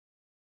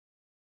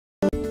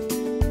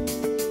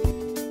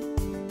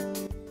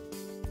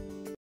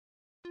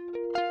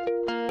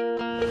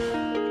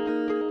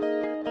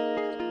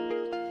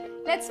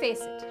Let's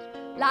face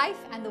it, life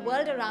and the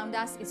world around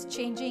us is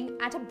changing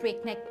at a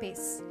breakneck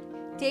pace.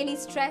 Daily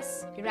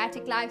stress,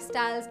 erratic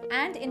lifestyles,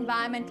 and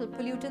environmental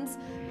pollutants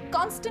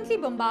constantly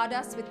bombard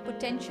us with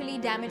potentially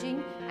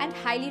damaging and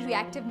highly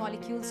reactive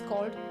molecules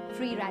called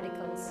free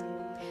radicals.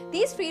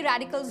 These free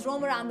radicals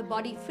roam around the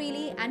body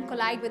freely and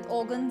collide with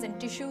organs and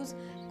tissues,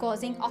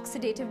 causing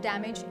oxidative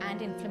damage and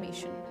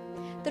inflammation.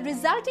 The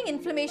resulting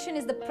inflammation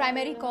is the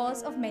primary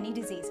cause of many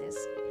diseases.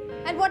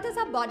 And what does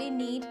our body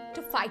need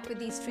to fight with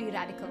these free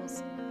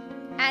radicals?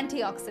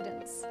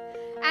 Antioxidants.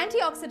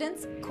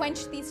 Antioxidants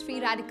quench these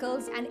free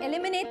radicals and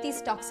eliminate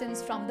these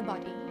toxins from the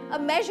body. A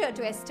measure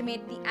to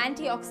estimate the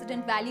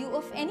antioxidant value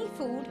of any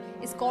food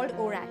is called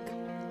ORAC,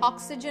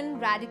 Oxygen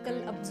Radical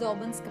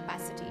Absorbance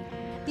Capacity.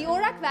 The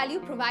ORAC value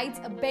provides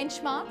a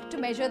benchmark to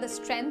measure the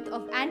strength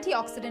of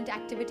antioxidant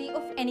activity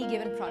of any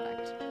given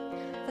product.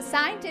 For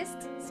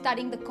scientists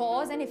studying the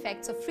cause and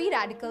effects of free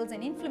radicals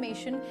and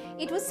inflammation,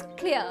 it was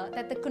clear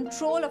that the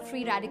control of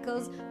free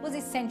radicals was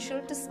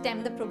essential to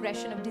stem the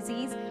progression of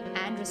disease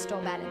and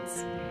restore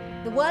balance.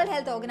 The World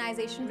Health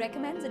Organization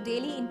recommends a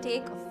daily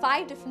intake of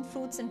 5 different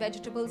fruits and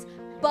vegetables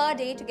per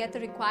day to get the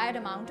required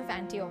amount of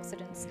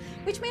antioxidants,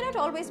 which may not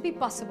always be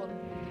possible.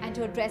 And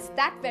to address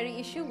that very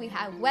issue, we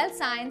have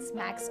Wellscience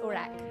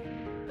MaxOrac.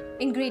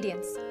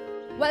 Ingredients.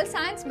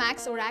 Wellscience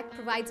MaxOrac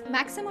provides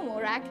maximum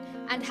ORAC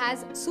and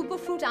has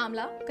superfruit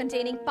amla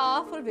containing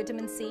powerful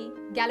vitamin C,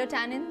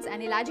 gallotannins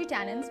and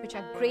elagitannins, which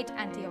are great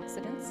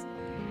antioxidants.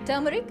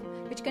 Turmeric,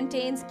 which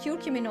contains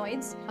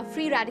curcuminoids, a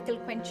free radical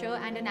quencher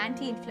and an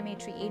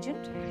anti-inflammatory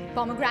agent.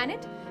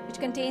 Pomegranate, which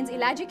contains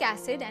ellagic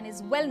acid and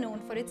is well known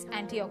for its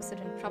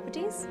antioxidant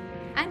properties.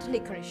 And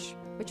licorice,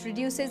 which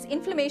reduces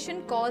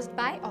inflammation caused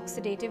by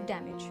oxidative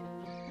damage.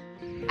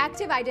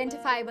 Active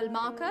identifiable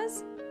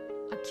markers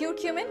are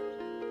curcumin,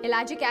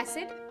 ellagic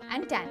acid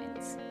and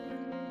tannins.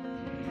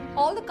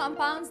 All the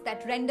compounds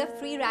that render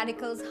free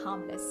radicals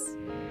harmless.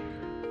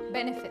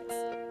 Benefits.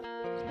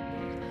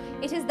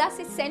 It is thus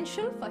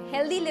essential for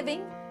healthy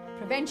living,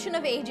 prevention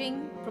of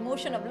aging,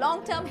 promotion of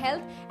long-term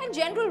health and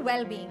general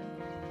well-being.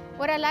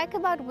 What I like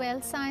about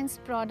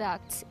Wellscience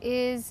products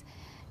is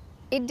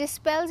it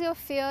dispels your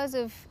fears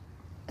of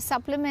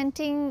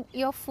supplementing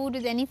your food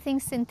with anything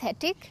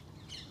synthetic,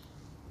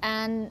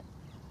 and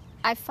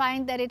I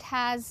find that it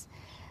has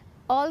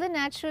all the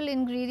natural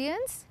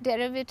ingredients,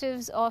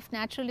 derivatives of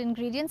natural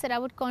ingredients that I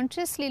would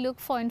consciously look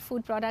for in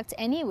food products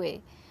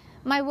anyway.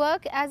 My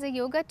work as a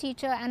yoga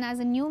teacher and as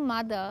a new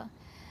mother,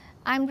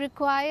 I'm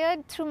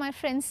required through my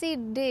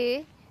frenzied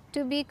day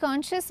to be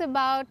conscious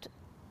about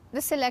the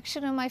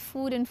selection of my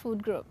food and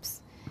food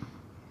groups.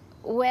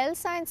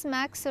 Wellscience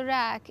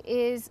MaxOrac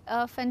is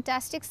a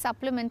fantastic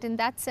supplement in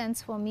that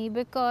sense for me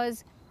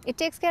because it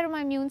takes care of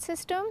my immune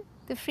system,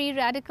 the free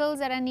radicals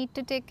that I need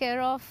to take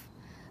care of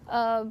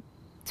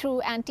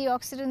through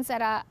antioxidants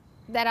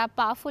that are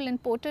powerful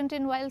and potent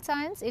in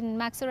Wellscience, in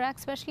MaxOrac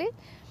especially,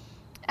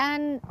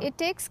 and it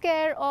takes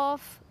care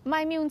of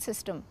my immune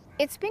system.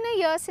 It's been a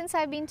year since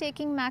I've been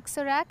taking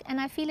MaxOrac and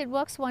I feel it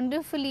works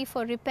wonderfully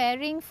for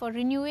repairing, for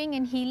renewing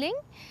and healing,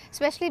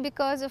 especially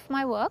because of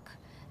my work,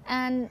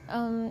 and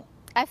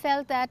I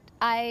felt that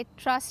I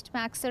trust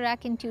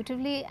MaxOrac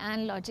intuitively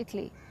and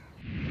logically.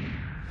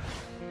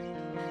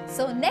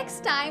 So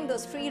next time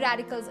those free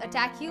radicals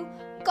attack you,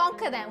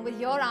 conquer them with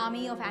your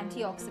army of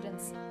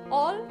antioxidants,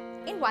 all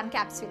in one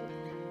capsule.